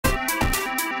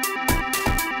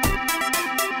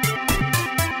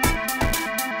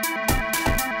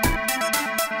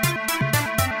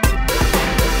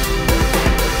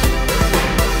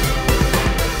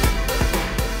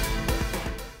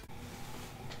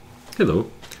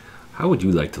Hello, how would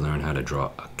you like to learn how to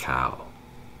draw a cow?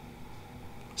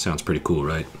 Sounds pretty cool,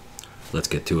 right? Let's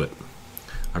get to it.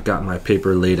 I've got my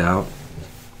paper laid out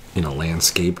in a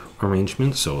landscape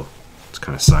arrangement, so it's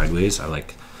kind of sideways. I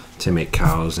like to make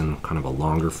cows in kind of a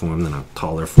longer form than a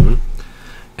taller form.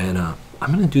 And I'm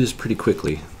going to do this pretty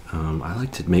quickly. I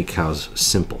like to make cows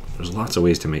simple. There's lots of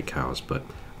ways to make cows, but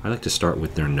I like to start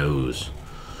with their nose.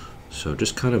 So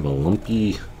just kind of a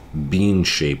lumpy bean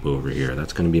shape over here.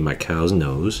 That's going to be my cow's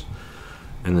nose.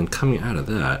 And then coming out of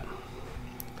that,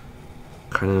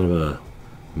 kind of a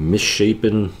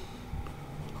misshapen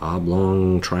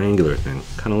oblong triangular thing.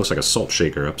 Kind of looks like a salt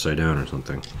shaker upside down or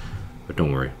something. But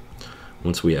don't worry.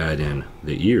 Once we add in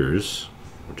the ears,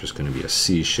 we're just going to be a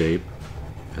C shape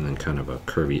and then kind of a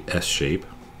curvy S shape.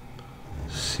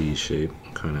 C shape,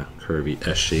 kind of curvy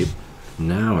S shape.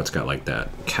 Now it's got like that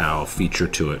cow feature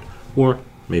to it. Or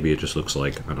maybe it just looks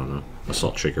like, I don't know, a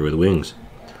salt shaker with wings.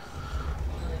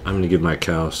 I'm going to give my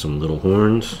cow some little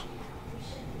horns.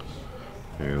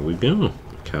 There we go.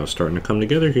 Cow's starting to come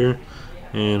together here.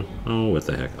 And, oh, what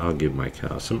the heck, I'll give my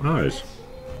cow some eyes.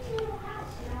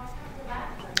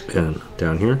 And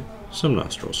down here, some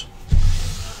nostrils.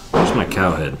 There's my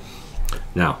cow head.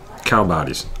 Now, cow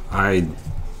bodies. I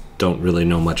don't really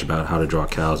know much about how to draw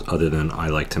cows other than I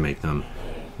like to make them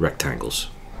rectangles.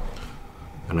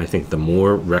 And I think the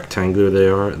more rectangular they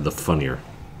are, the funnier.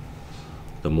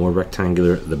 The more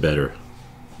rectangular, the better.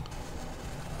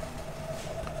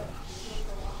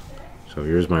 So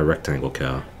here's my rectangle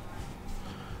cow.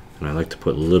 And I like to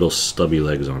put little stubby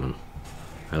legs on them.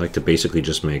 I like to basically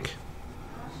just make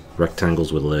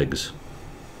rectangles with legs.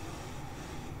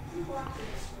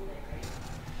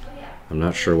 I'm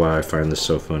not sure why I find this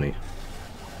so funny.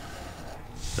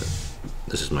 But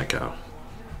this is my cow.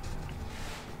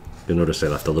 You'll notice I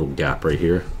left a little gap right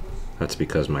here. That's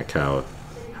because my cow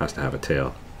has to have a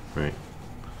tail, right?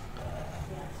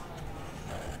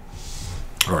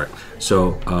 Alright,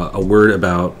 so a word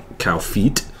about cow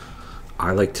feet.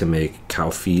 I like to make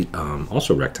cow feet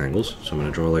also rectangles. So I'm going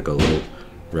to draw like a little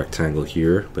rectangle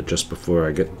here, but just before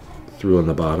I get through on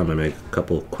the bottom, I make a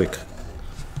couple quick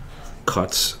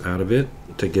cuts out of it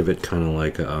to give it kind of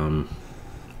like a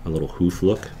little hoof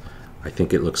look. I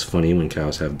think it looks funny when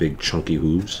cows have big chunky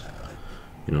hooves.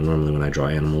 You know, normally when I draw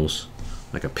animals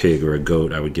like a pig or a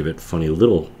goat, I would give it funny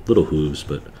little hooves,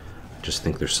 but I just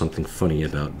think there's something funny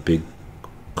about big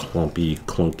clumpy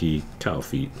clunky cow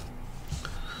feet.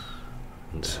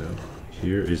 And so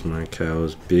here is my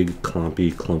cow's big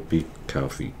clumpy cow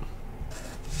feet.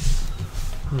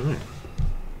 All right.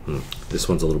 This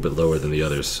one's a little bit lower than the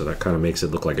others, so that kind of makes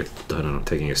it look like it's, I don't know,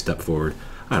 taking a step forward.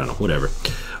 I don't know, whatever.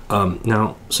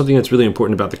 Now, something that's really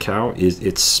important about the cow is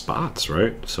its spots,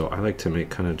 right? So I like to make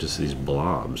kind of just these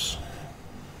blobs.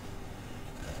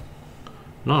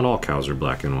 Not all cows are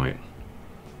black and white,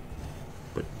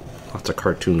 but lots of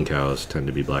cartoon cows tend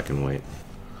to be black and white.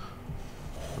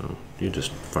 You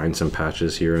just find some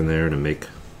patches here and there to make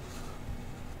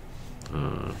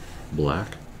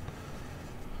black.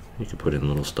 You can put in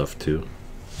little stuff too.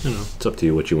 You know, it's up to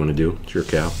you what you want to do. It's your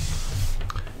cow.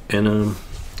 And I'm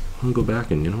gonna go back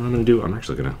and you know what I'm gonna do? I'm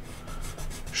actually gonna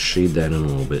shade that in a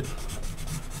little bit.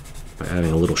 By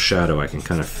adding a little shadow, I can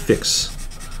kind of fix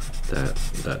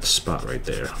that spot right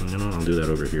there. And, you know, I'll do that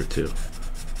over here too.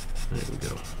 There we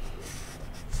go.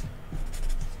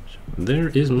 There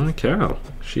is my cow.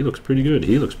 She looks pretty good.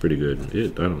 He looks pretty good.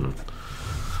 I don't know.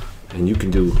 And you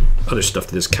can do other stuff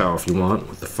to this cow if you want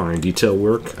with the fine detail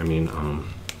work. I mean, you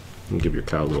can give your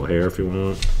cow a little hair if you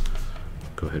want.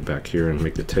 Go ahead back here and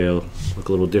make the tail look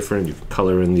a little different. You can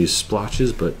color in these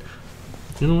splotches, but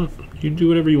you know what? You do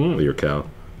whatever you want with your cow.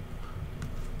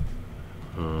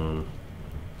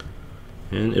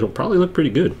 And it'll probably look pretty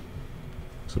good.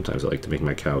 Sometimes I like to make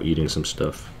my cow eating some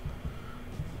stuff.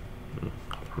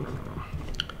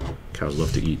 Cows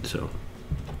love to eat, so.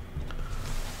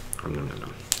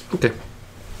 Okay.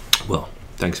 Well,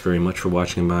 thanks very much for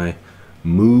watching my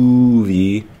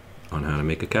movie on how to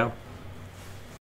make a cow.